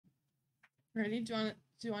Ready? Do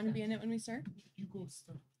you want to be in it when we start? You go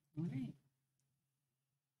start. All right.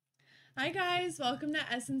 Hi guys, welcome to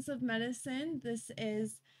Essence of Medicine. This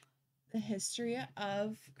is the history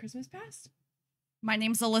of Christmas past. My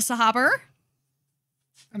name's Alyssa Haber.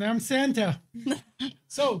 And I'm Santa.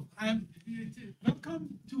 So,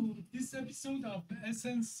 welcome to this episode of the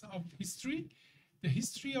Essence of History, the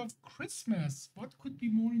history of Christmas. What could be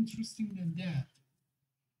more interesting than that?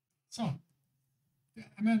 So,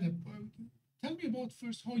 Amanda, tell me about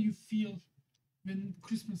first how you feel when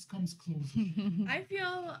Christmas comes close. I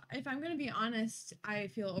feel, if I'm going to be honest, I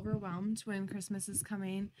feel overwhelmed when Christmas is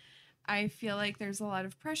coming. I feel like there's a lot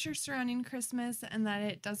of pressure surrounding Christmas and that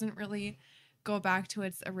it doesn't really go back to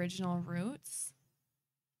its original roots.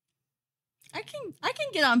 I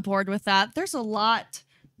can get on board with that. There's a lot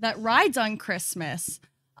that rides on Christmas.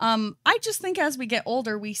 I just think as we get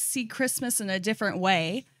older, we see Christmas in a different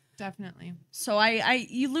way. Definitely. So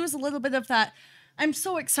you lose a little bit of that. I'm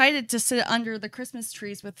so excited to sit under the Christmas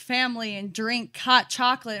trees with family and drink hot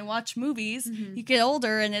chocolate and watch movies. Mhm. You get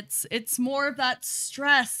older and it's more of that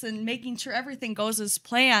stress and making sure everything goes as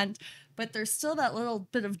planned, but there's still that little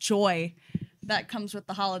bit of joy that comes with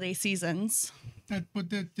the holiday seasons. But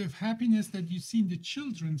the happiness that you see in the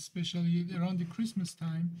children, especially around the Christmas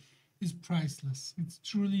time, is priceless. It's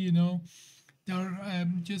truly, they're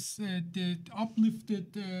just the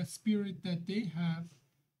uplifted spirit that they have.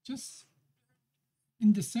 Just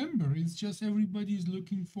in December, it's just everybody's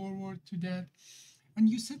looking forward to that. And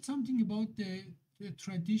you said something about the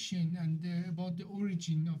tradition and about the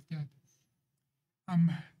origin of that.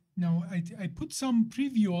 Now I put some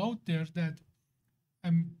preview out there that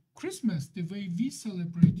Christmas, the way we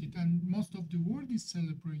celebrate it, and most of the world is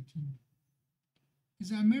celebrating,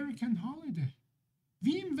 is an American holiday.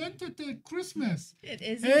 We invented the Christmas. It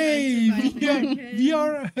is Hey, invented by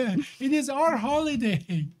Americans. it is our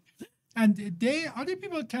holiday. And other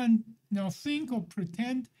people can think or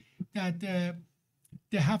pretend that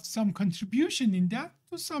they have some contribution in that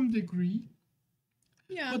to some degree.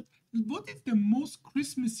 Yeah. But what is the most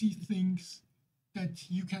Christmassy things that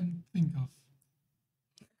you can think of?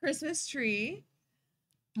 Christmas tree.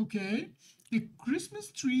 Okay, the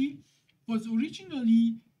Christmas tree was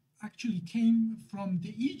originally actually came from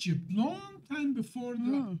the Egypt long time before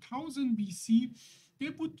the 1000 BC. They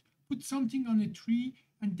would put something on a tree,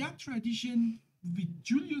 and that tradition with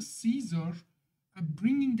Julius Caesar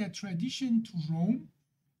bringing that tradition to Rome,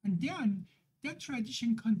 and then that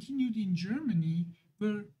tradition continued in Germany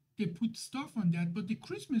where they put stuff on that. But the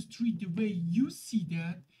Christmas tree, the way you see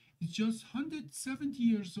that, is just 170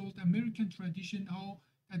 years old American tradition. How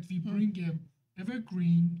that we bring a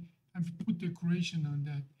evergreen and we put decoration on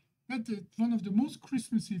that. That's one of the most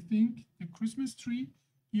Christmassy thing. The Christmas tree.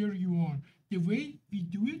 Here you are. The way we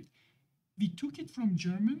do it, we took it from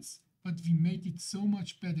Germans, but we made it so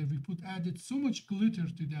much better. We added so much glitter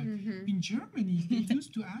to that. Mhm. In Germany, they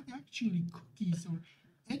used to add actually cookies or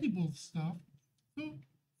edible stuff. So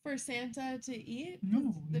For Santa to eat?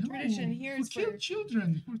 no, The tradition here is for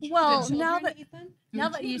children. For Well, the now children that eat them? now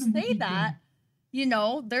that you children would say eat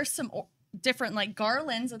that, there's some different like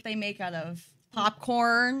garlands that they make out of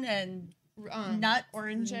popcorn and nuts,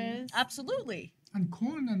 oranges. Absolutely. and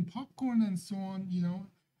corn and popcorn and so on,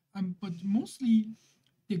 but mostly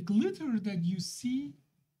the glitter that you see,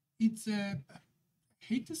 it's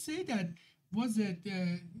hate to say that, was a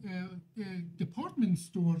department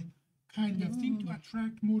store kind of thing to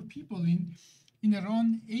attract more people in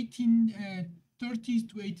around 1830s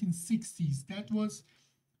to 1860s. That was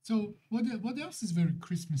so. What else is very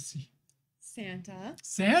Christmassy? Santa.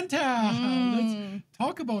 Santa. Let's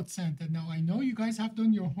talk about Santa now. I know you guys have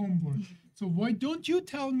done your homework, so why don't you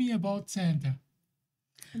tell me about Santa?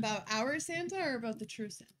 About our Santa or about the true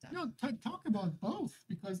Santa? No, talk about both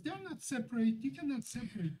because they're not separate. You cannot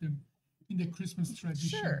separate them in the Christmas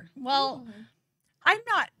tradition. Sure. Well, Okay. I'm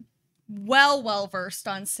not well versed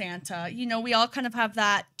on Santa. We all kind of have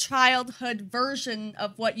that childhood version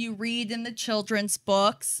of what you read in the children's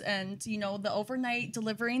books and, the overnight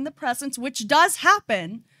delivering the presents, which does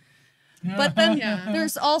happen. But then Yeah.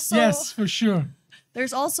 there's also Yes, for sure.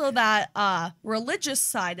 there's also that religious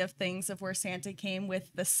side of things of where Santa came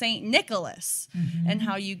with the Saint Nicholas and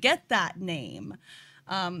how you get that name.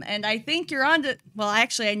 And I think you're onto, well,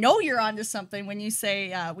 actually, I know you're onto something when you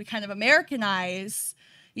say we kind of Americanize,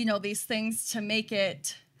 these things to make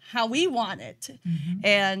it how we want it.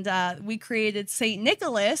 And we created Saint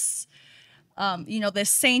Nicholas, this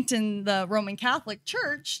saint in the Roman Catholic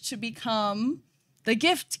Church, to become the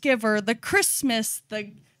gift giver, the Christmas,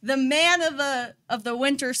 the man of the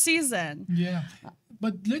winter season. Yeah.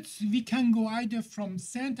 But we can go either from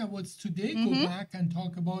Santa, what's today, go back and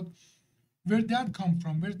talk about where that come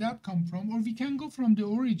from, or we can go from the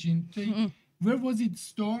origin, where was it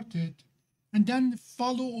started, and then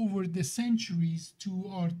follow over the centuries to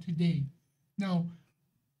our today. Now,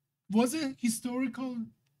 was it historical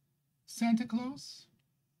Santa Claus?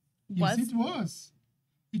 Yes, Was it was.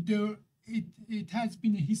 It has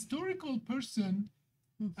been a historical person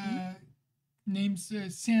named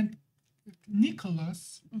Saint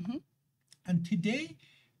Nicholas, and today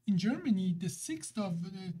in Germany, the 6th of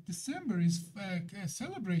December is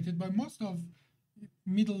celebrated by most of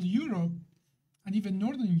Middle Europe and even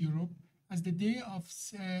Northern Europe as the day of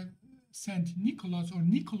Saint Nicholas or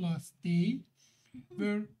Nicholas Day,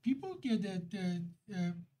 where people get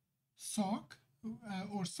a sock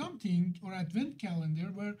or something or advent calendar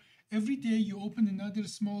where every day you open another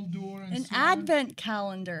small door and an so on. advent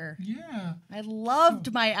calendar. Yeah. I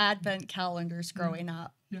loved my advent calendars growing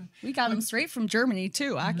up. Yeah. We got them straight from Germany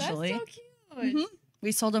too, actually. That's so cute.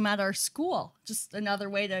 We sold them at our school. Just another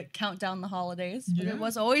way to count down the holidays. But Yeah. it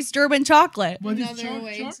was always German chocolate. What is Another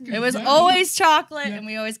way to- chocolate? It was Yeah. always chocolate, Yeah. and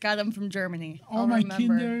we always got them from Germany. All I'll my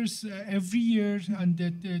remember. kinders every year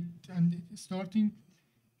and starting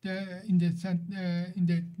in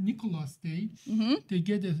the Nicholas Day, they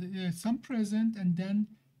get some present and then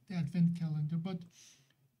the advent calendar. But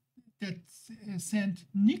that Saint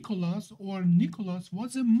Nicholas or Nicholas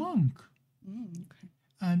was a monk, Okay.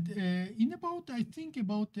 and in I think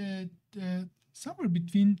about somewhere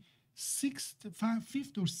between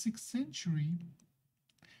fifth or sixth century,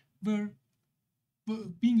 where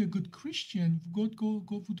being a good Christian would go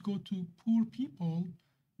to poor people,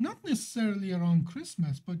 not necessarily around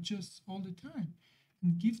Christmas, but just all the time,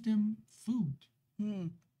 and give them food.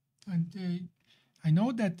 And I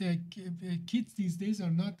know that kids these days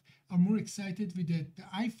are more excited with the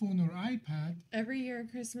iPhone or iPad, Every year,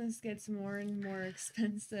 Christmas gets more and more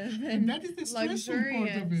expensive and that is the stressful part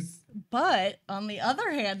of it. luxurious. But on the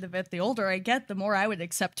other hand of it, the older I get, the more I would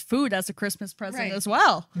accept food as a Christmas present Right. as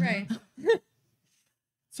well. Right.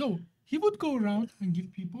 So he would go around and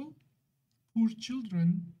give people, poor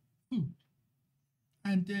children, food.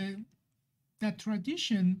 And that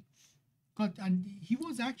tradition and he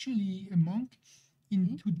was actually a monk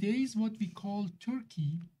in today's what we call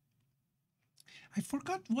Turkey. I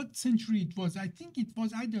forgot what century it was. I think it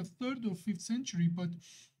was either 3rd or 5th century, but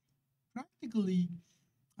practically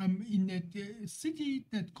in a city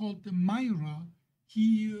that called Myra,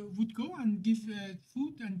 he would go and give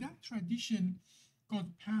food, and that tradition got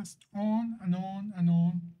passed on and on and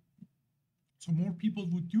on. So more people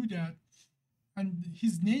would do that. And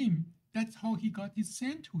his name, that's how he got his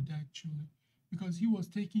sainthood, actually, because he was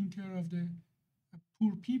taking care of the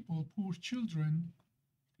poor people, poor children,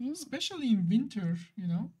 especially in winter,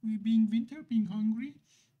 being hungry,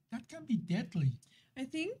 that can be deadly. I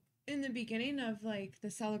think in the beginning of like the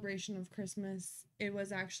celebration of Christmas, it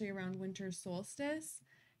was actually around winter solstice,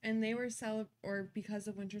 and they were because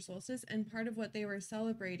of winter solstice, and part of what they were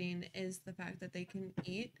celebrating is the fact that they can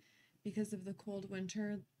eat because of the cold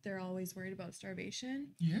winter. They're always worried about starvation.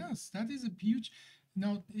 Yes, that is a huge.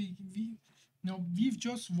 Now, we've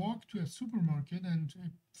just walked to a supermarket and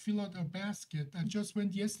fill out a basket. I just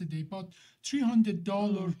went yesterday, bought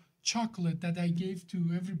 $300 chocolate that I gave to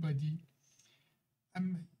everybody.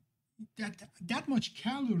 That much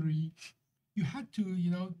calorie, you had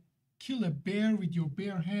to, kill a bear with your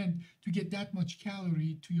bare hand to get that much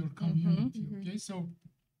calorie to your community. Okay, so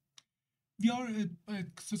we are a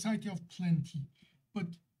society of plenty. But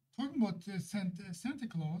talking about Santa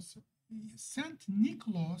Claus, Saint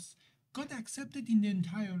Nicholas got accepted in the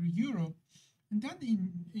entire Europe, and then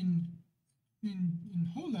in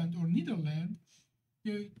Holland or Netherlands,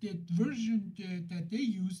 the version that they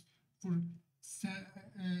used for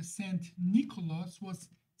Saint Nicholas was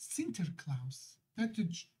Sinterklaas. That's the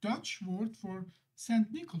Dutch word for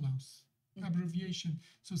Saint Nicholas abbreviation.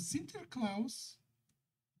 So Sinterklaas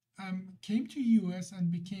came to US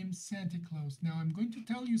and became Santa Claus. Now I'm going to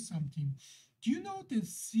tell you something. Do you know the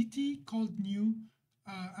city called New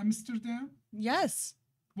Amsterdam? Yes.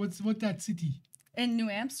 What that city? In New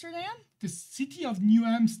Amsterdam? The city of New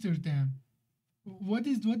Amsterdam. What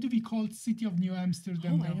do we call city of New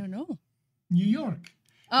Amsterdam Oh, now? I don't know. New York.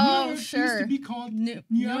 Oh, New York sure. used to be called New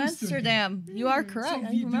Amsterdam. You are correct. So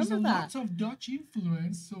I there's remember that. lots of Dutch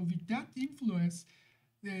influence. So with that influence,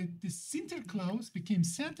 the Sinterklaas became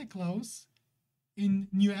Santa Claus in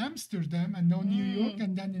New Amsterdam and now New York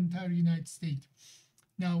and then entire United States.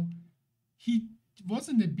 Now, he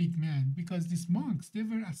wasn't a big man because these monks, they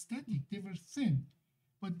were aesthetic, they were thin,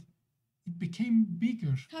 but it became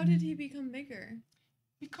bigger. How did he become bigger?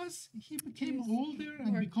 Because he became He's older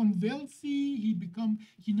and more- become wealthy. He become,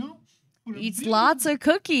 for a Eats very- lots of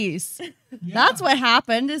cookies. Yeah. That's what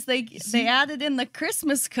happened is they See? added in the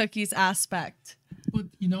Christmas cookies aspect. But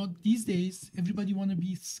these days everybody want to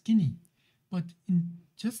be skinny. But in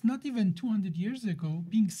just not even 200 years ago,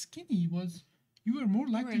 being skinny was you were more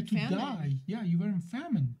likely in to famine. die. Yeah, you were in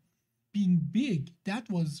famine. Being big, that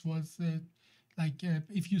was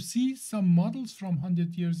if you see some models from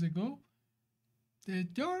 100 years ago, they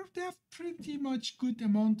have pretty much good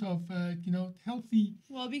amount of healthy.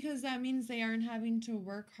 Well, because that means they aren't having to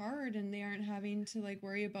work hard and they aren't having to like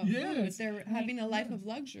worry about food. Yes. They're having a life Yeah. of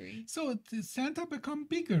luxury. So Santa become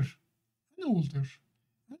bigger and older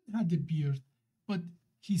and had a beard, but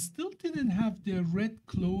he still didn't have the red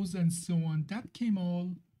clothes and so on. That came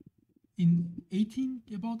all in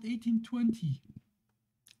about 1820.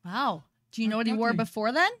 Wow. Do you know what he wore Exactly.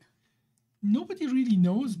 before then? Nobody really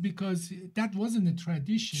knows because that wasn't a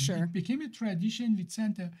tradition. Sure. It became a tradition with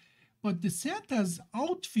Santa. But the Santa's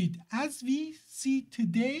outfit, as we see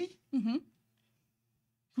today, Mm-hmm.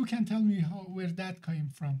 who can tell me where that came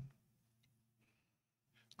from?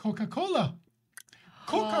 Coca-Cola.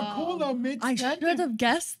 Coca-Cola made I Santa. should have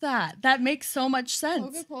guessed that. That makes so much sense.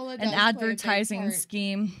 Coca-Cola does An play a big advertising part.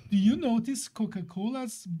 scheme. Do you notice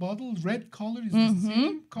Coca-Cola's bottle red color is the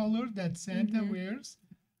same color that Santa wears?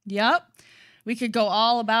 Yep. We could go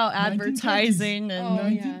all about 1930s. advertising and Oh,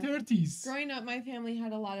 yeah. 1930s. Growing up, my family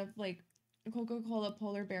had a lot of like Coca-Cola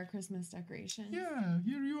polar bear Christmas decorations. Yeah,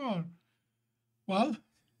 here you are. Well,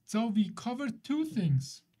 so we covered two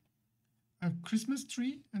things. A Christmas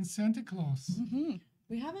tree and Santa Claus. Mhm.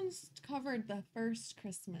 We haven't covered the first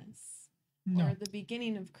Christmas No. or the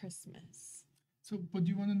beginning of Christmas. So what do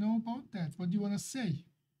you want to know about that? What do you want to say?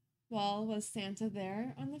 Well, was Santa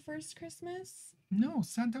there on the first Christmas? No,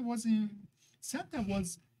 Santa wasn't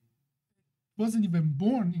even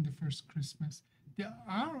born in the first Christmas.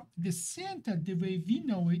 The Santa, the way we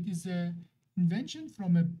know it, is a invention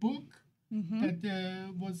from a book Mhm.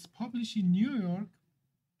 that was published in New York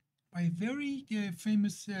by a very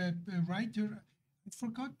famous writer. I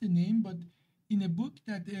forgot the name, but in a book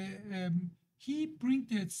that he brings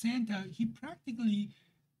the Santa, he practically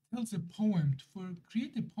tells a poem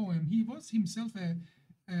create a poem. He was himself I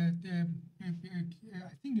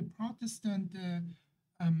think a Protestant.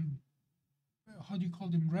 How do you call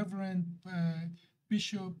him? Reverend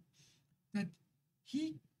bishop. That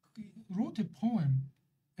he wrote a poem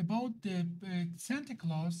about the Santa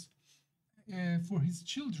Claus for his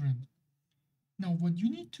children. Now, what you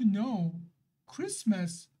need to know,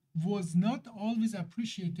 Christmas was not always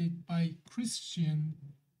appreciated by Christian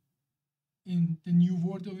in the New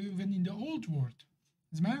World or even in the Old World.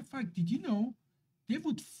 As a matter of fact, did you know they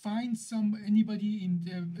would find anybody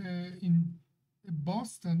in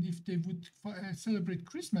Boston if they would celebrate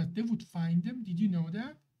Christmas? They would find them. Did you know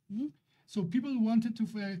that? Mhm. So people who wanted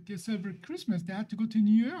to celebrate Christmas, they had to go to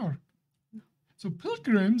New York. So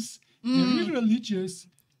pilgrims, the religious,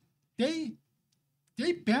 they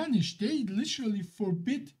banished, they literally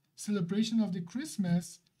forbid celebration of the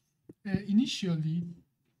Christmas initially.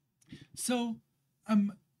 So,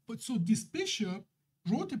 so this bishop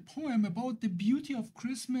wrote a poem about the beauty of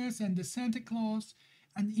Christmas and the Santa Claus,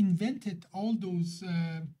 and invented all those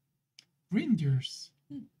reindeers.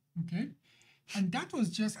 Okay, and that was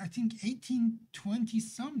just I think 1820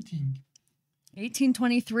 something.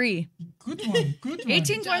 1823. Good one, good one.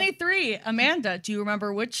 1823. Amanda, do you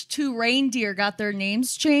remember which two reindeer got their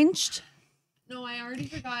names changed? No, I already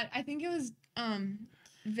forgot. I think it was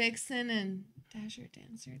Vixen and Dasher,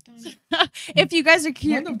 Dancer, Donner. If you guys are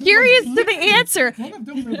One of them was curious to the Blitzen. answer. One of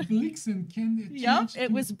them were Blixen. Yep,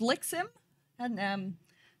 it was Blixen. And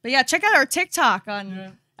but yeah, check out our TikTok on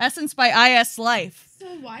Yeah. Essence by IS Life. So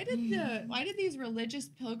why did these religious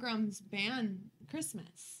pilgrims ban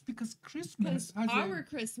Christmas? Because Christmas Because has our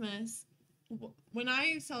Christmas, when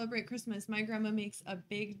I celebrate Christmas, my grandma makes a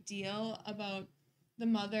big deal about the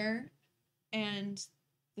mother and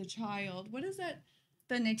the child. What is that?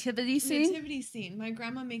 The nativity scene. Nativity scene. My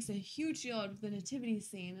grandma makes a huge deal out of the nativity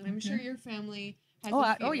scene, and I'm sure Okay. your family has.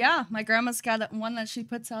 Oh yeah, my grandma's got one that she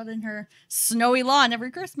puts out in her snowy lawn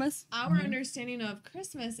every Christmas. Our understanding of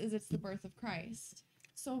Christmas is it's the birth of Christ.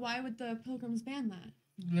 So why would the pilgrims ban that?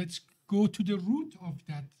 Let's go to the root of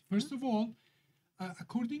that. First of all,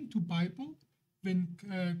 according to Bible, when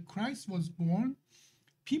Christ was born,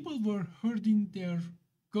 people were herding their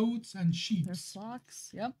goats and sheep. Their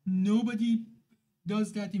flocks. Yep. Nobody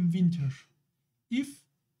does that in winter. If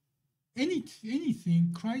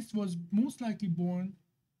anything, Christ was most likely born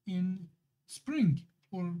in spring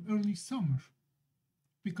or early summer,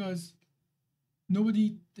 because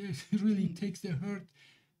nobody really takes the herd.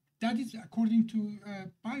 That is according to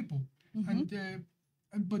Bible. And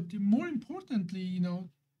but more importantly,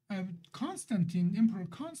 Constantine, Emperor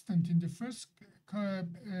Constantine, the first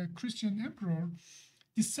Christian emperor,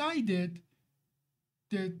 decided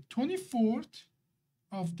the 24th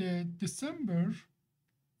of the December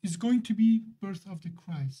is going to be birth of the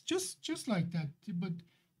Christ. Just like that. But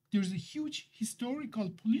there's a huge historical,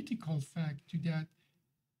 political fact to that,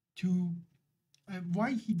 to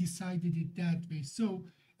why he decided it that way. So,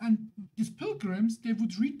 and these pilgrims, they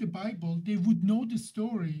would read the Bible, they would know the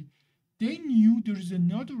story. They knew there is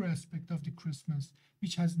another aspect of the Christmas,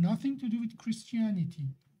 which has nothing to do with Christianity,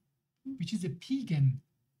 which is a pagan.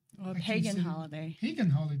 Pagan holiday. Pagan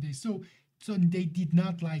holiday. So they did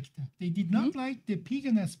not like that. They did not like the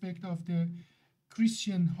pagan aspect of the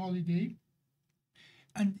Christian holiday.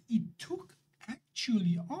 And it took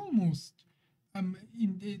actually almost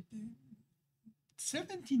in the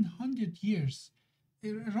 1700 years,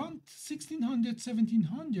 around 1600,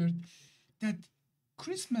 1700, that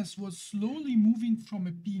Christmas was slowly moving from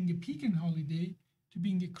being a pagan holiday to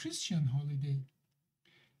being a Christian holiday.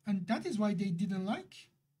 And that is why they didn't like.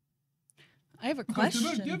 I have a Because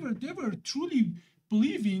question. they were truly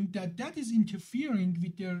believing that is interfering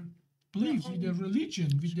with their beliefs, with their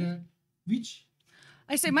religion, with their which.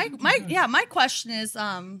 I say my question is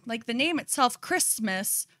like the name itself,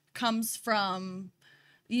 Christmas, comes from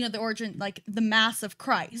the origin, like the Mass of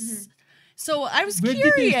Christ. So I was Where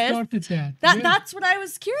curious. did they started that? That's what I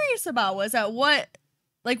was curious about. Was at when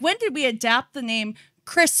did we adapt the name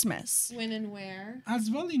Christmas? When and where? As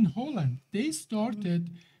well in Holland, they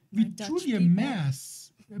started with Dutch truly people.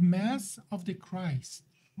 a mass of the Christ.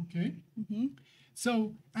 Okay.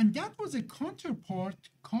 So, and that was a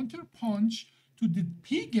counterpunch to the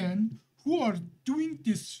pagan who are doing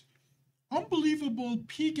this unbelievable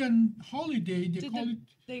pagan holiday.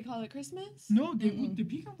 They call it Christmas? No, the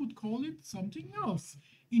pagan would call it something else.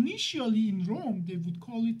 Initially in Rome, they would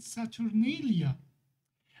call it Saturnalia.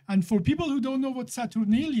 And for people who don't know what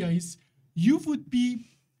Saturnalia is, you would be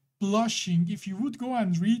blushing if you would go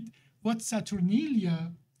and read what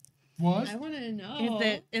Saturnalia was. I want to know.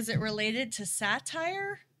 Is it related to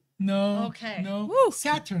satire? No. Okay. No. Woo.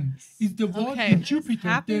 Saturn is the word Okay. in Jupiter.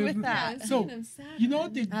 Happy the- with that. Yeah, So, it's Saturn. you know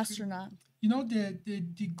the Astronaut.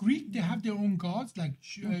 the Greek, they have their own gods like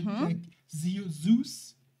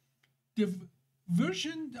Zeus. The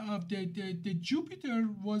version of the Jupiter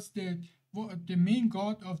was the main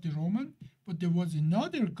god of the Roman, but there was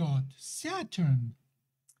another god, Saturn.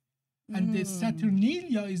 And the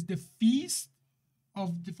Saturnalia is the feast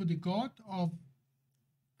for the god of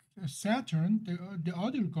Saturn, the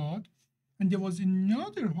other god. And there was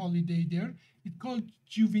another holiday there, it's called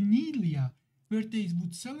Juvenalia, where they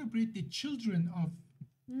would celebrate the children of,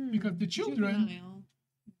 because the children, Juvenile.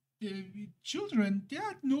 they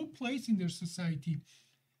had no place in their society.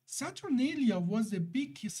 Saturnalia was a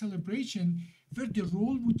big celebration where the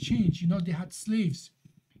role would change. They had slaves.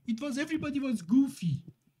 Everybody was goofy.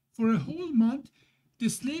 For a whole month, the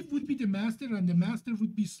slave would be the master and the master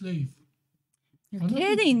would be slave. You're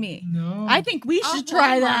kidding me. No. I think we should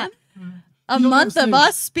try that. A You don't month have of slaves.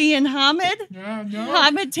 us being Hamid. Yeah, no.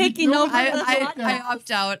 Hamid taking No, over. I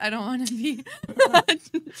opt out. I don't want to be.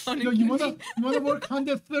 You wanna work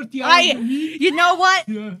 130 hours a week? You know what?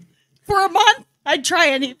 Yeah. For a month, I'd try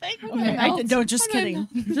anything. Okay, else? don't. Just Okay, kidding.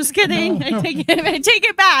 Just kidding. No. I take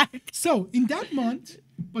it back. So in that month,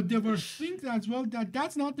 but there were things as well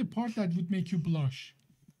that's not the part that would make you blush.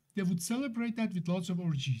 They would celebrate that with lots of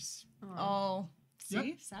orgies. Oh, see,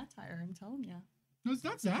 Yep. satire. I'm telling you. No, it's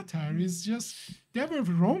not satire. It's just they were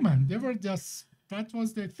Roman. They were just that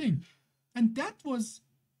was their thing, and that was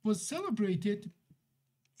celebrated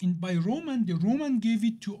by Roman. The Roman gave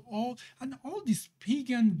it to all these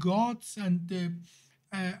pagan gods and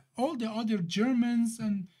all the other Germans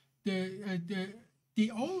and they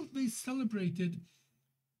always celebrated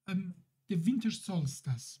the winter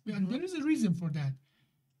solstice, and there is a reason for that.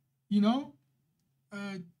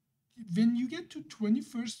 When you get to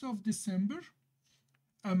 21st of December.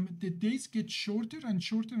 The days get shorter and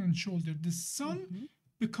shorter and shorter. The sun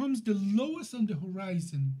becomes the lowest on the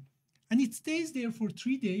horizon, and it stays there for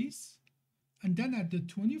 3 days, and then at the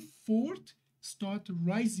 24th start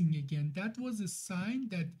rising again. That was a sign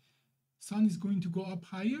that sun is going to go up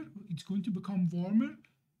higher. It's going to become warmer,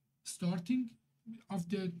 starting of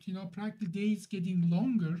the practical days getting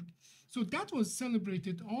longer. So that was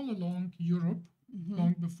celebrated all along Europe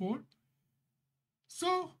long before.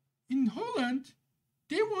 So in Holland,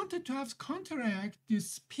 they wanted to have counteract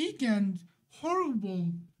this pagan,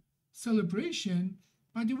 horrible celebration.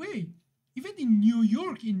 By the way, even in New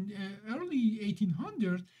York in early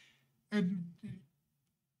 1800s,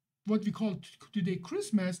 what we call today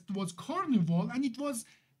Christmas was carnival, and it was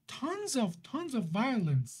tons of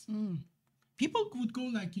violence. People would go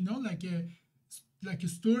like like a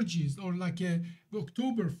Sturgis or like a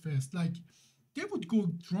Oktoberfest, like they would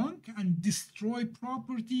go drunk and destroy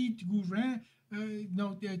property to go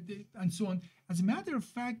and so on. As a matter of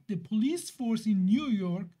fact, the police force in New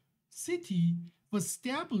York City was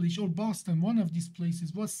established, or Boston, one of these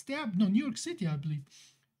places was New York City, I believe,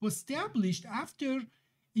 was established after,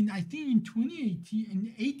 I think in 2018,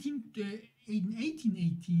 in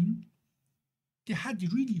 1818, they had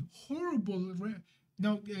really horrible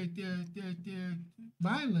the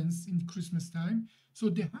violence in Christmas time. So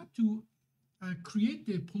they had to create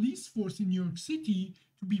the police force in New York City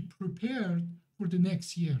to be prepared for the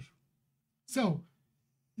next year. So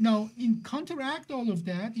now, in counteract all of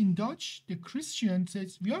that, in Dutch, the Christian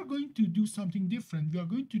says, we are going to do something different. We are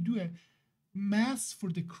going to do a Mass for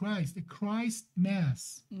the Christ, a Christ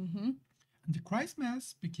Mass. And the Christ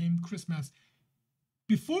Mass became Christmas.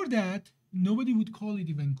 Before that, nobody would call it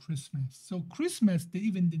even Christmas. So Christmas,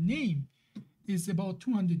 even the name, is about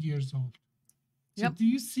 200 years old. So do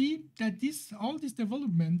you see that all these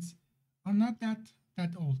developments are not that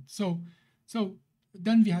old? So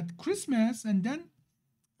then we had Christmas, and then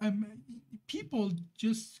people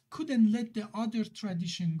just couldn't let the other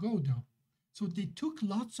tradition go, though. So they took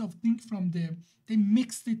lots of things from they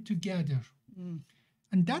mixed it together.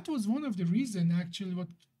 And that was one of the reasons, actually, what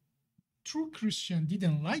true Christian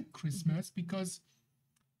didn't like Christmas, because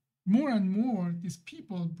more and more these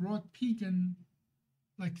people brought pagan,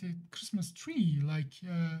 like the Christmas tree, like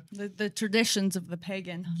the traditions of the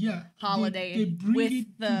pagan holiday. They bring with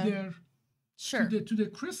it to the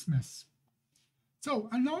Christmas. So,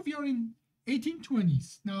 and now we are in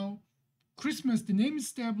 1820s. Now, Christmas, the name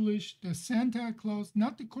established, the Santa Claus,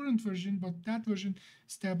 not the current version, but that version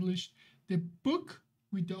established, the book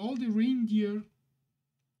with all the reindeer,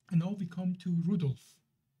 and now we come to Rudolph.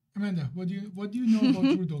 Amanda, what do you know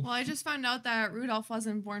about Rudolph? Well, I just found out that Rudolph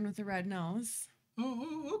wasn't born with a red nose.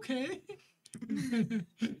 Oh, okay.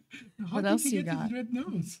 What else you got? His red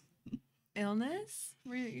nose? Illness?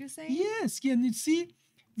 Were you saying? Yes, and you see,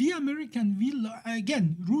 we American,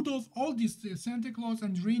 again, Rudolph, all these Santa Claus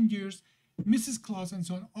and reindeers, Mrs. Claus and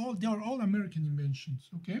so on, they are all American inventions,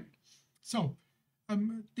 okay? So,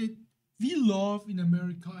 we love in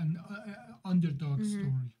America an underdog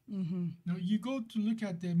story. Now, you go to look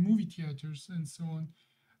at the movie theaters and so on,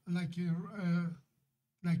 like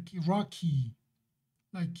Rocky,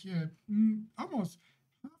 like almost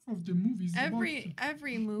half of the movies.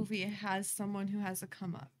 Every movie has someone who has a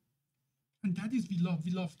come up, and that is we love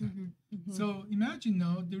that. So imagine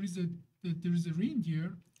now there is a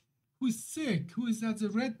reindeer who is sick, who has a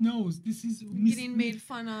red nose. This is getting made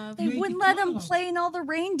fun of. They wouldn't let him play in all the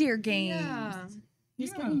reindeer games. Yeah,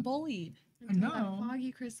 he's getting bullied. And now that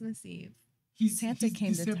foggy Christmas Eve, Santa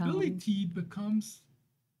came to town. His disability becomes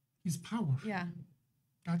his power. Yeah,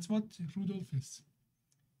 that's what Rudolph is.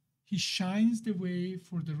 He shines the way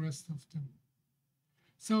for the rest of them.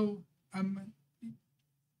 So, how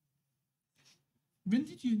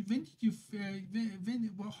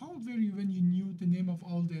old were you when you knew the name of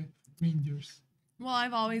all the reindeers? Well,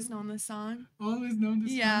 I've always known this song. Always known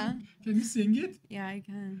this song? Can you sing it? Yeah, I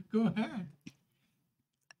can. Go ahead.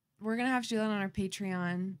 We're going to have to do that on our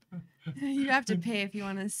Patreon. You have to pay if you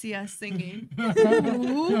want to see us singing.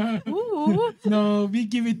 Ooh. No, we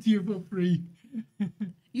give it to you for free.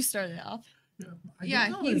 You started off. He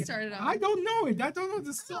started off. I don't know it. I don't know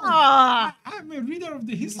the song. I'm a reader of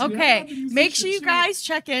the history. Okay, make sure you guys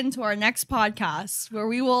check into our next podcast where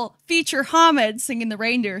we will feature Hamid singing the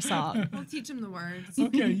reindeer song. We'll teach him the words.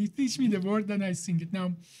 Okay, you teach me the word, then I sing it.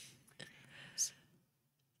 Now,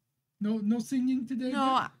 no singing today?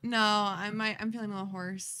 No, I'm feeling a little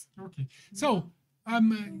hoarse. Okay, so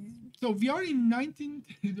we are in 19.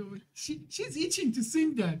 She's itching to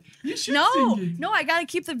sing that. You should sing it. No, I gotta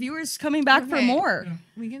keep the viewers coming back for more. Yeah.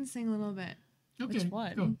 We can sing a little bit. Okay, which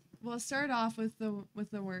one? Go. We'll start off with the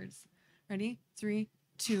words. Ready? 3,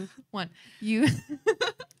 2, 1. You.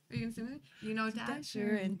 Are you gonna sing it? You know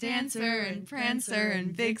Dasher and Dancer and Prancer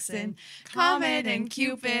and Vixen, Comet and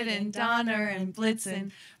Cupid and Donner and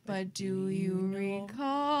Blitzen. But do you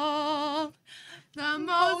recall the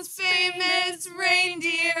most famous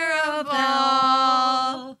reindeer of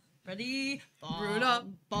all? Ready? Rudolph.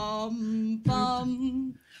 Bum.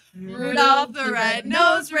 Rudolph the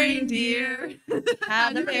red-nosed reindeer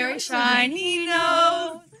had a very shiny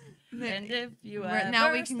nose. And if you ever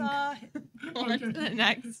now we can saw Okay. the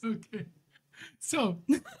next. Okay. So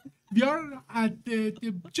we are at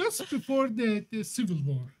just before the Civil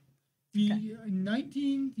War. We in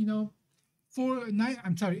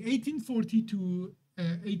 1840 to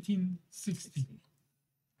 1860.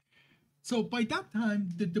 So by that time,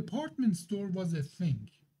 the department store was a thing,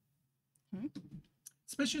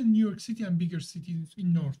 especially in New York City and bigger cities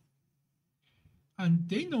in North. And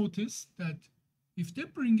they noticed that if they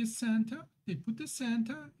bring a Santa, they put the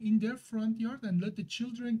Santa in their front yard and let the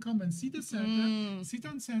children come and see the Santa, sit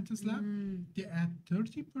on Santa's lap. They add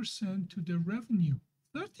 30% to their revenue.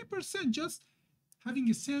 30% just having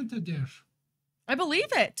a Santa there. I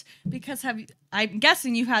believe it because I'm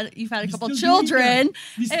guessing you've had a couple still doing children. that.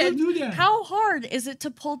 We still do that. How hard is it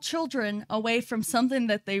to pull children away from something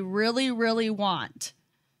that they really, really want?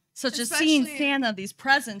 Such as seeing Santa, these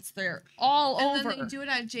presents, they're all over. And then they do it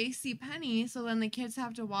at JCPenney, so then the kids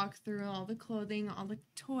have to walk through all the clothing, all the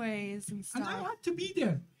toys and stuff. And I had to be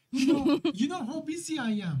there. You know how busy I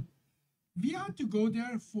am. We had to go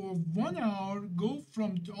there for 1 hour, go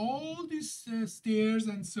from all these stairs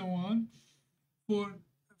and so on. For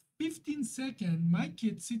 15 seconds, my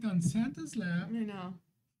kids sit on Santa's lap I know.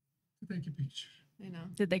 to take a picture. I know.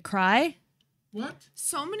 Did they cry? What?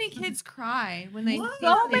 So many kids cry when they see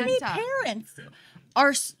So many Santa. parents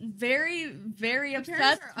are very, very parents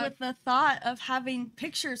obsessed are with the thought of having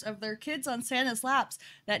pictures of their kids on Santa's laps.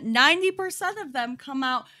 That 90% of them come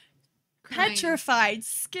out Crying. petrified,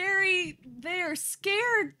 scary. They are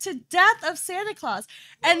scared to death of Santa Claus,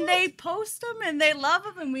 and they post them and they love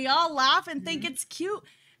them, and we all laugh and think it's cute.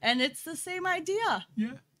 And it's the same idea.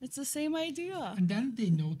 Yeah. It's the same idea. And then they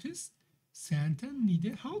noticed Santa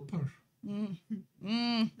needed a helper.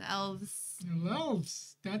 The elves. The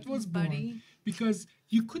elves. That was Buddy. born. Because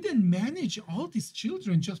you couldn't manage all these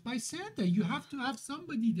children just by Santa. You have to have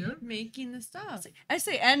somebody there. Making the stuff. I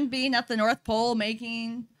say, and being at the North Pole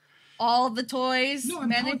making all the toys, No,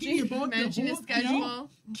 I'm talking about the managing a whole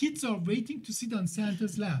schedule. Kids are waiting to sit on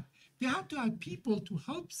Santa's lap. They had to have people to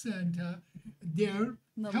help Santa, their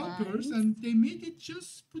The helpers, lines. and they made it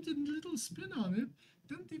just put a little spin on it.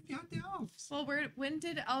 Then they had the elves. Well, when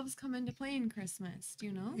did elves come into play in Christmas? Do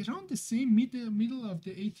you know? Around the same middle of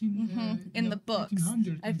the 18 in the books.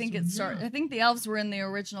 1800s I and think so it on. started. Yeah. I think the elves were in the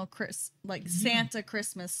original Santa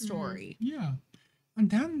Christmas story. Yeah. And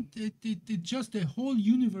then it just the whole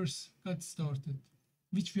universe got started,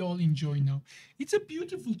 which we all enjoy now. It's a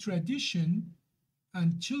beautiful tradition,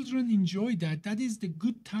 and children enjoy that. That is the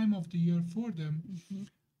good time of the year for them.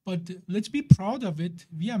 But let's be proud of it.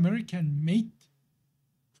 We American made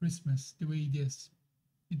Christmas the way it is.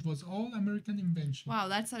 It was all American invention. Wow,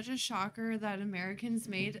 that's such a shocker that Americans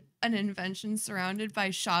made an invention surrounded by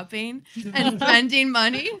shopping and spending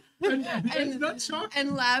money And it's not shocking.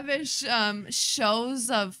 and lavish shows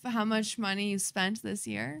of how much money you spent this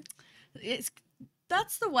year.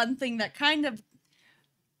 That's the one thing that kind of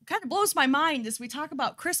blows my mind is we talk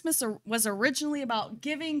about Christmas was originally about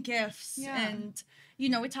giving gifts and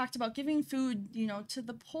we talked about giving food to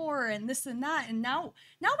the poor and this and that, and now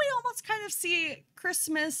we almost kind of see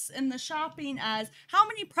Christmas and the shopping as how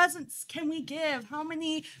many presents can we give, how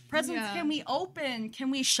many presents can we open, can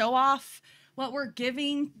we show off what we're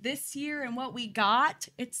giving this year and what we got.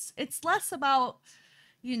 It's less about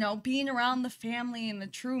being around the family and the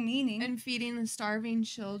true meaning. And feeding the starving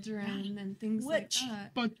children and things like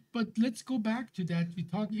that. But let's go back to that.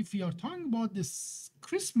 If we are talking about this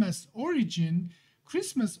Christmas origin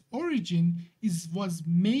was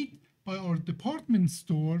made by our department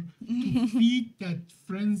store to feed that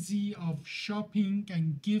frenzy of shopping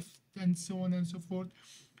and gift and so on and so forth.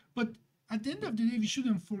 But at the end of the day, we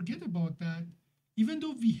shouldn't forget about that. Even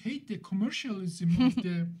though we hate the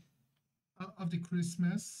commercialism of the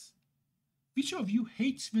Christmas, which of you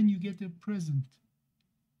hates when you get a present?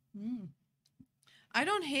 I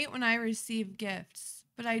don't hate when I receive gifts,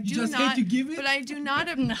 but I You do just not. hate to give it? But I do not.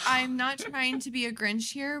 I'm not trying to be a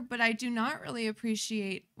Grinch here, but I do not really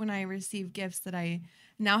appreciate when I receive gifts that I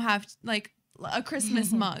now have, like a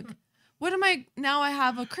Christmas mug. What am I now? I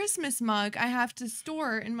have a Christmas mug I have to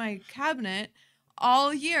store in my cabinet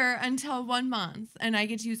all year until 1 month, and I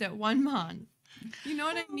get to use it 1 month. You know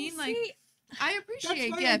what I mean? Like, I appreciate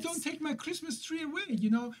That's why gifts. I don't take my Christmas tree away.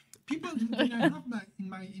 People when I have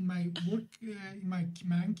my work in my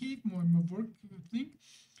man cave, my work thing,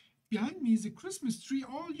 behind me is a Christmas tree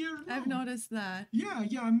all year long. I've noticed that. Yeah.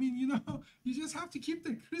 I mean, you just have to keep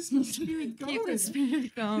the Christmas spirit going. Keep the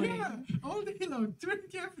spirit going. Yeah, all day long.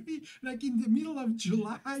 Drink every in the middle of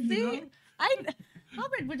July.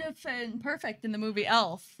 Hobbit would have been perfect in the movie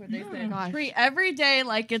Elf, where they Yeah. said, treat every day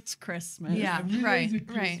like it's Christmas. Yeah. Every day right, is a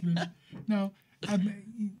right. Christmas. Now,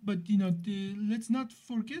 but let's not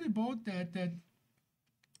forget about that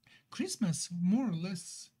Christmas, more or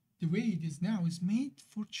less, the way it is now, is made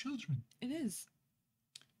for children. It is.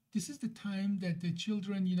 this is the time that the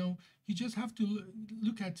children, you just have to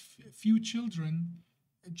look at few children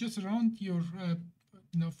just around your,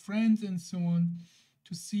 friends and so on,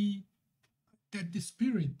 to see that the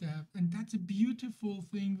spirit, and that's a beautiful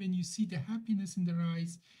thing when you see the happiness in their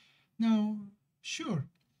eyes. Now, sure,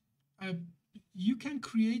 uh, you can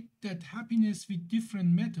create that happiness with different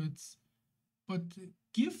methods, but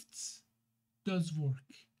gifts does work.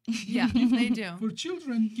 Yeah, they do. For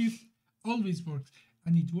children, gift always works,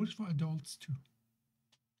 and it works for adults too.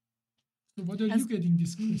 So what are you getting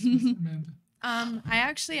this Christmas, Amanda? I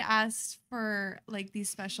actually asked for like these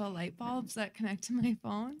special light bulbs that connect to my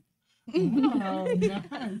phone. Wow, nice.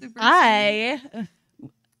 Super sweet. I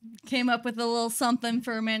came up with a little something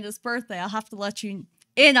for Amanda's birthday. I'll have to let you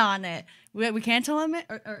in on it. We can't tell him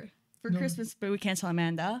or for No. Christmas, but we can't tell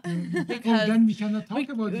Amanda. Oh, Because then we cannot talk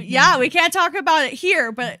about it. yeah, we can't talk about it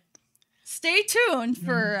here, but stay tuned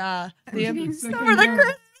for the Christmas for second the round.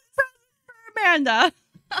 Christmas present for Amanda.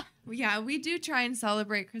 Yeah, we do try and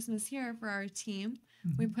celebrate Christmas here for our team.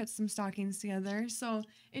 We put some stockings together, so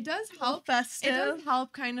it does help. Festive. It does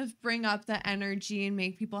help kind of bring up the energy and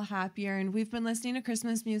make people happier. And we've been listening to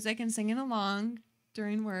Christmas music and singing along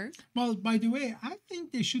during work. Well, by the way, I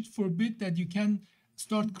think they should forbid that you can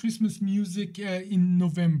start Christmas music in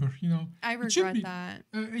November. I It should regret be- that.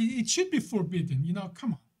 It should be forbidden.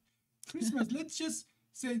 Come on, Christmas. Let's just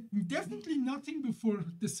say definitely nothing before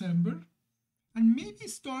December, and maybe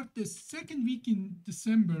start the second week in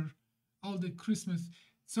December, all the Christmas.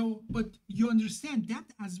 So, but you understand that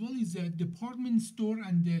as well is a department store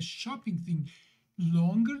and the shopping thing.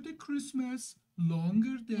 Longer the Christmas,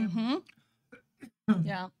 longer the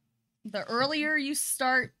Yeah. The earlier you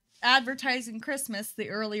start advertising Christmas, the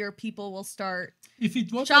earlier people will start If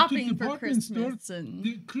it was up to shopping for department store, Christmas. And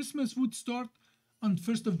the Christmas would start on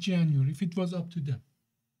 1st of January if it was up to them.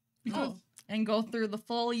 Because and go through the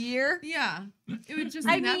full year. Yeah, it would just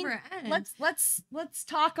I mean, never end. Let's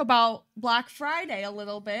talk about Black Friday a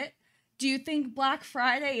little bit. Do you think Black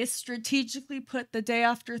Friday is strategically put the day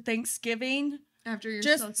after Thanksgiving, After you're so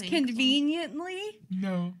just thankful. conveniently?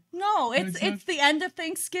 no, No, it's it's the end of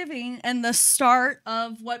Thanksgiving and the start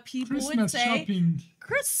of what people would Christmas say shopping.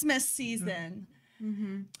 Christmas season.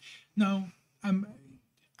 Mm-hmm. Now,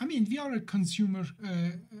 I mean, we are a consumer.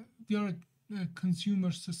 We are a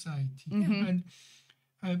consumer society, and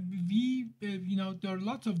we, there are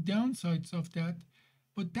lots of downsides of that.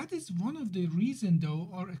 But that is one of the reason, though,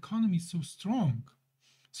 our economy is so strong.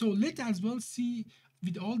 So let as well see,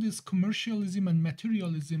 with all this commercialism and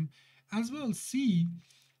materialism, as well see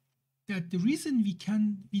that the reason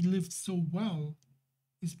we live so well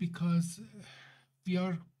is because we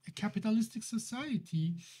are a capitalistic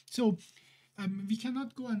society. So we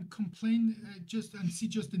cannot go and complain and see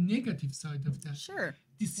just the negative side of that. Sure.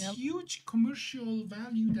 This Yep. huge commercial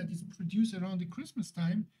value that is produced around the Christmas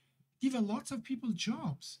time give a lots of people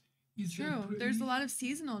jobs. True. There's a lot of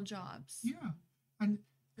seasonal jobs. Yeah, and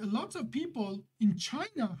a lot of people in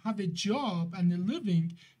China have a job and a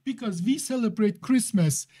living because we celebrate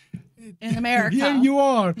Christmas. In America. Here you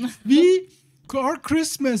are. Our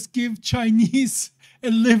Christmas give Chinese a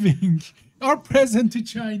living. Our present to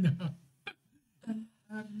China.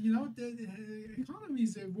 The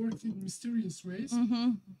economies work in mysterious ways,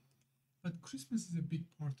 but Christmas is a big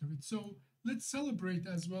part of it. So let's celebrate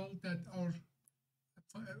as well that our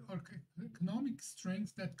economic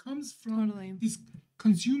strength that comes from Totally. this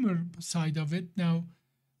consumer side of it. Now,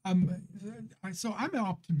 I'm an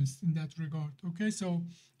optimist in that regard. Okay, so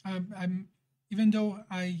I'm even though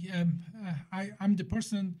I'm the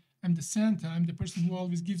person, I'm the Santa, I'm the person who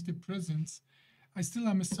always gives the presents. I still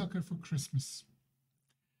am a sucker for Christmas.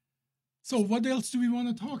 So what else do we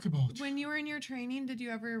want to talk about? When you were in your training, did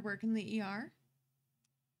you ever work in the ER?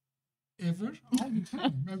 Ever? All the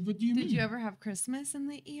time. What do you mean? Did you ever have Christmas in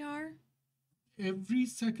the ER? Every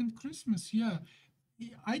second Christmas, yeah.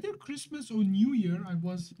 Either Christmas or New Year, I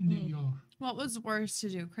was in the ER. What was worse to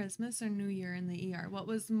do, Christmas or New Year in the ER? What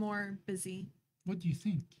was more busy? What do you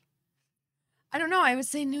think? I don't know. I would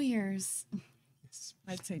say New Year's. Yes.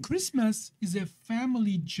 I'd say Christmas is a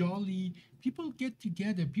family jolly. People get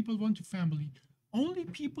together. People want to family. Only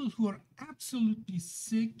people who are absolutely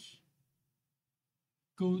sick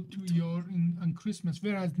go to ER on Christmas.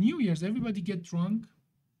 Whereas New Year's, everybody get drunk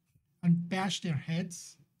and bash their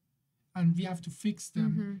heads, and we have to fix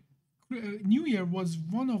them. New Year was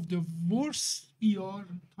one of the worst ER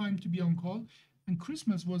time to be on call, and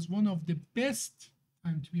Christmas was one of the best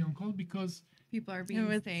time to be on call because People are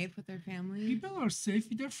being safe with their family. people are safe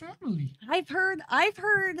with their family. I've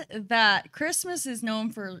heard that Christmas is known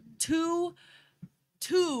for two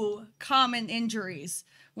two common injuries.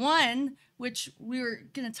 One, which we were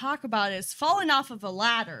going to talk about, is falling off of a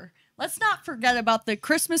ladder. Let's not forget about the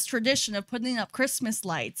Christmas tradition of putting up Christmas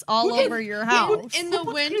lights all over your house. In the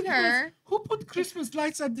winter. Who put Christmas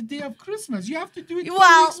lights at the day of Christmas? You have to do it.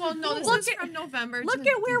 Well, No, this Look is from November. Look to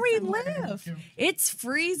at where we December. live. It's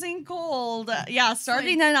freezing cold. Yeah,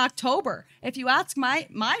 starting in October. If you ask my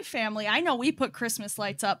family, I know we put Christmas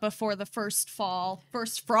lights up before the first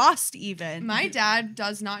frost even. My dad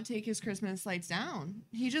does not take his Christmas lights down.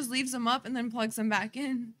 He just leaves them up and then plugs them back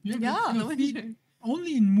in. Yeah. In the winter.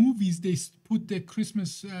 Only in movies they put the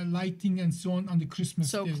Christmas lighting and so on the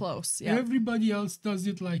Christmas So day. close, yeah. Everybody else does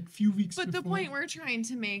it like few weeks But before. the point we're trying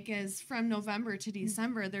to make is from November to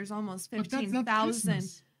December, there's almost But that's not 15,000.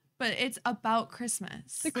 Christmas. But it's about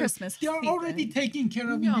Christmas. The Christmas They are already season. taken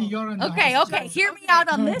care of No. in the year and the Okay, hospital. okay. Hear me out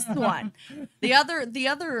on this one. The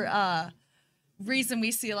other reason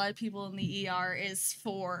we see a lot of people in the ER is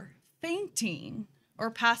for fainting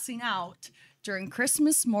or passing out during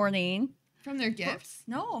Christmas morning. From their gifts?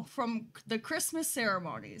 No, from the Christmas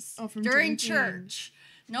ceremonies. Oh, from during drinking. church.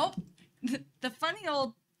 Nope. The funny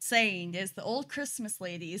old saying is the old Christmas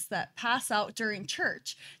ladies that pass out during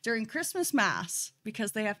church, during Christmas mass,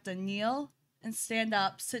 because they have to kneel and stand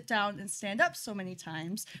up, sit down and stand up so many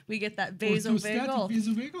times. We get that vasovagal.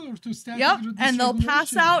 Vasovagal or to static Yep, and they'll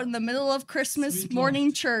pass dysregulation. out in the middle of Christmas Sweet morning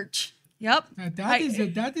Lord. church. Yep. That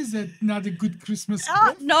is not a good Christmas.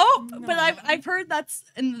 gift. Nope. No. But I've heard that's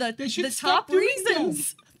in the should the stop top doing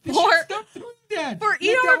reasons They for should stop doing that. for Let the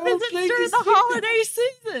ER old visits ladies during the sit down. holiday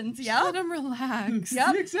seasons. Let Yep. them relax.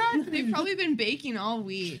 Yep. Exactly. They've probably been baking all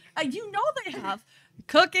week. You know they have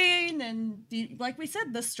cooking and like we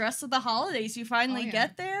said, the stress of the holidays. You finally Oh, yeah.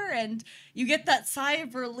 get there and you get that sigh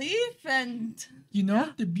of relief and You know,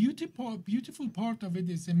 the beautiful part of it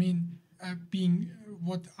is, I mean, being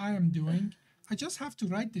what I am doing, I just have to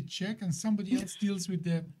write the check and somebody else deals with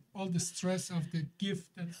all the stress of the gift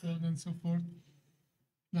and so on and so forth.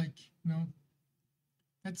 Like, you know,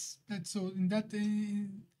 that's so in that,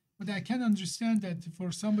 but I can understand that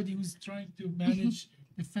for somebody who's trying to manage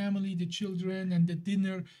the family, the children, and the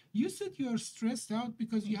dinner. You said you are stressed out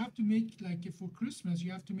because you have to make, like, for Christmas,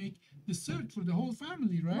 you have to make dessert for the whole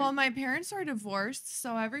family, right? Well, my parents are divorced,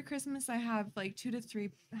 so every Christmas I have like 2 to 3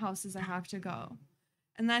 houses I have to go.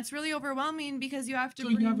 And that's really overwhelming because you have to So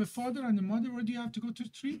bring you have a father and a mother, or do you have to go to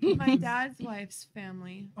three? my dad's wife's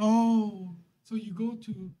family. Oh, so you go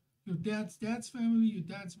to your dad's family, your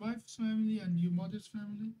dad's wife's family, and your mother's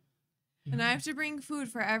family? And I have to bring food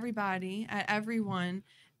for everybody at everyone.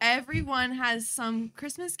 Everyone has some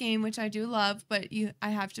Christmas game, which I do love, but I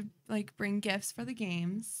have to like bring gifts for the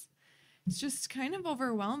games. It's just kind of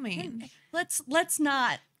overwhelming. let's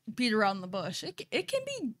not beat around the bush. It can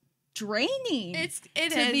be draining. It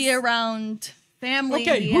to is. be around family.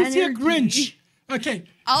 Okay, the who's your energy. Grinch? Okay.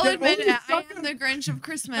 I'll the admit only it. I sucker- am the Grinch of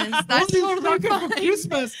Christmas. That's only totally sucker for fine.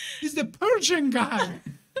 Christmas is the Persian guy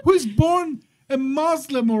who's born a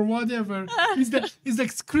Muslim or whatever. He's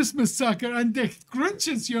the Christmas sucker, and the Grinch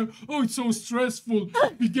is here. Oh, it's so stressful.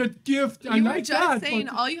 We get gift. I You were like just that. saying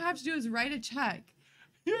but- all you have to do is write a check.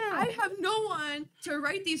 yeah. I have no one to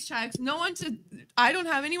write these checks. I don't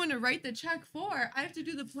have anyone to write the check for. I have to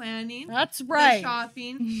do the planning, That's the right.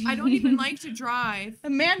 shopping. I don't even like to drive.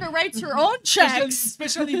 Amanda writes her own Especially, checks.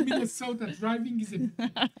 especially in Minnesota, driving is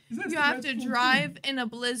a. You have to drive in a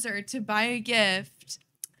blizzard to buy a gift.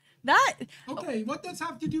 That Okay, what does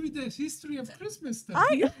have to do with the history of Christmas stuff?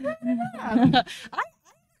 I have a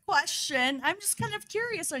question. I'm just kind of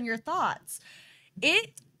curious on your thoughts.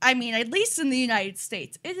 I mean, at least in the United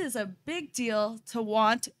States, it is a big deal to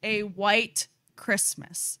want a white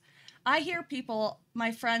Christmas. I hear people,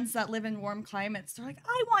 my friends that live in warm climates, they're like,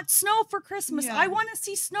 I want snow for Christmas. Yeah. I want to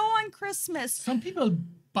see snow on Christmas. Some people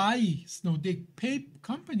buy snow. They pay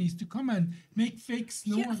companies to come and make fake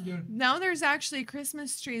snow on their. Now there's actually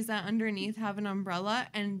Christmas trees that underneath have an umbrella,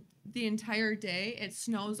 and the entire day it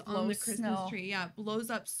snows on the Blows Christmas snow. tree. Yeah, it blows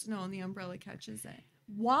up snow and the umbrella catches it.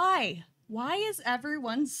 Why? Why is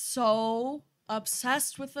everyone so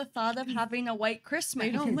obsessed with the thought of having a white Christmas?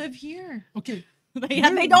 They don't live here. Okay. They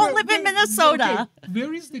don't live in Minnesota. Okay,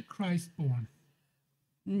 where is the Christ born?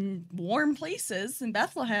 Warm places in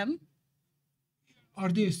Bethlehem. Are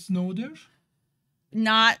there snow there?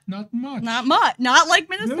 Not Not much. much. Not like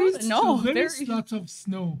There Minnesota. is, No. there very- is lots of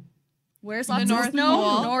snow. Where's The lots of North snow?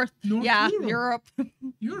 Pole. North. North Yeah, Europe. Europe.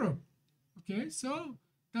 Europe. Okay, so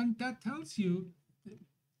then that tells you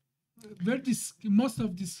where this most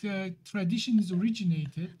of this tradition is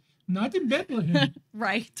originated. Not in Bethlehem.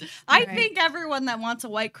 Right. I Right. think everyone that wants a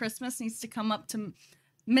white Christmas needs to come up to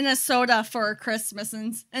Minnesota for Christmas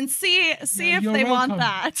and see if you're they want welcome.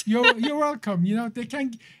 that. You're welcome. You know, they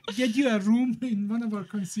can get you a room in one of our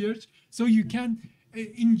concierge so you can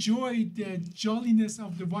enjoy the jolliness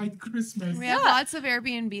of the white Christmas. We have lots of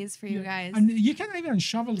Airbnbs for you guys. And you can even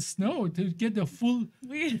shovel snow to get the full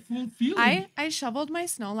feeling. I shoveled my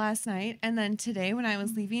snow last night, and then today when I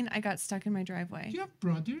was leaving, I got stuck in my driveway. Do you have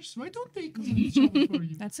brothers? Why don't they come and shovel for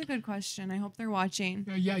you? That's a good question. I hope they're watching.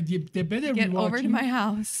 They better Get be over to watching. my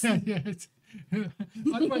house. Yes.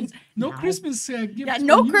 Otherwise, no Christmas gifts. Yeah, for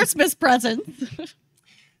no you. Christmas presents.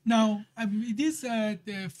 Now, it is the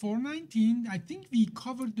 419. I think we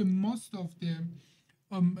covered the most of the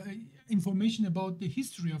information about the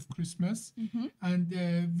history of Christmas.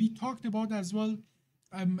 And we talked about as well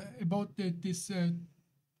about this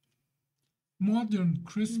modern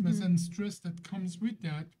Christmas and stress that comes with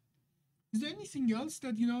that. Is there anything else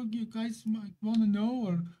that you guys might want to know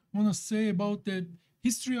or want to say about the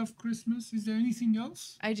history of Christmas? Is there anything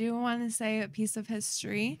else? I do want to say a piece of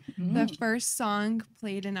history. The first song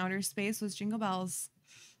played in outer space was Jingle Bells.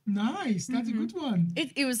 Nice. That's a good one.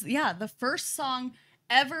 It was the first song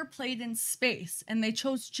ever played in space, and they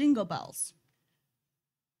chose Jingle Bells.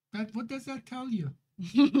 What does that tell you?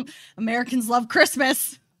 Americans love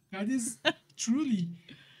Christmas. That is truly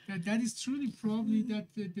probably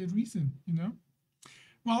the reason,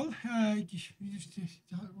 Well,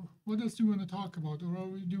 what else do you want to talk about, or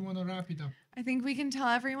do you want to wrap it up? I think we can tell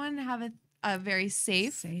everyone to have a very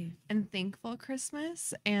safe and thankful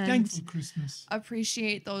Christmas and Thankful Christmas.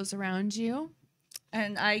 appreciate those around you.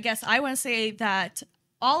 And I guess I want to say that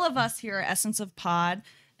all of us here at Essence of Pod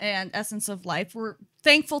and Essence of Life, we're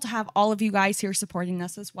thankful to have all of you guys here supporting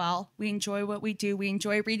us as well. We enjoy what we do. We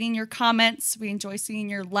enjoy reading your comments. We enjoy seeing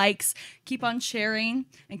your likes. Keep on sharing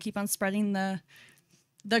and keep on spreading the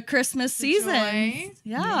Christmas season. joy.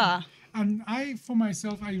 Yeah. And for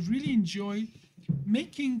myself, I really enjoy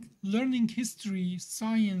making learning history,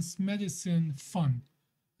 science, medicine fun.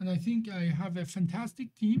 And I think I have a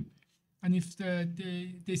fantastic team. And if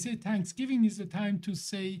they say Thanksgiving is the time to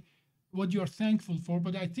say what you're thankful for,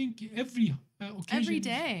 but I think every occasion Every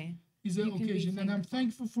day. is an you can be occasion. And I'm thankful.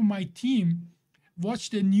 thankful for my team. Watch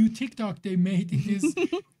the new TikTok they made. It is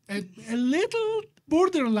a little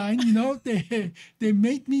borderline, they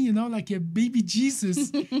made me, like a baby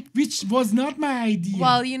Jesus, which was not my idea.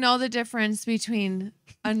 Well, you know the difference between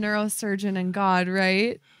a neurosurgeon and God,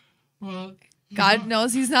 right? Well, God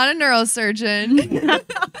knows he's not a neurosurgeon.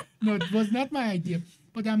 no, it was not my idea.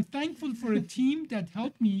 But I'm thankful for a team that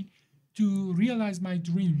helped me to realize my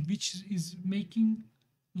dream, which is making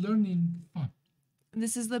learning fun.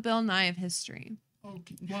 This is the Bill Nye of history.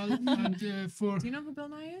 Okay. Well, and for Do you know who Bill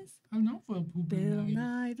Nye is? I don't know who Bill Nye is.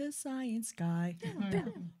 Nye the Science Guy.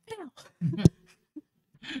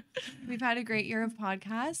 We've had a great year of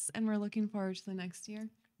podcasts, and we're looking forward to the next year.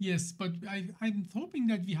 Yes, but I'm hoping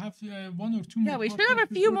that we have one or two more. Yeah, we should have a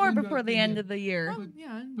podcasts few more the before the end of the year. Oh,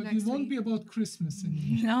 yeah, But next it won't week. be about Christmas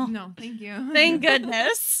anymore. No. No, thank you. Thank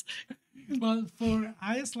goodness. Well, for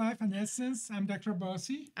IS Life and Essence, I'm Dr.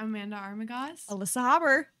 Abbasi. Amanda Armagoss. Alyssa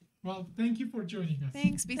Haber. Well, thank you for joining us.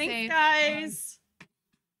 Thanks. Be Thanks, safe. guys.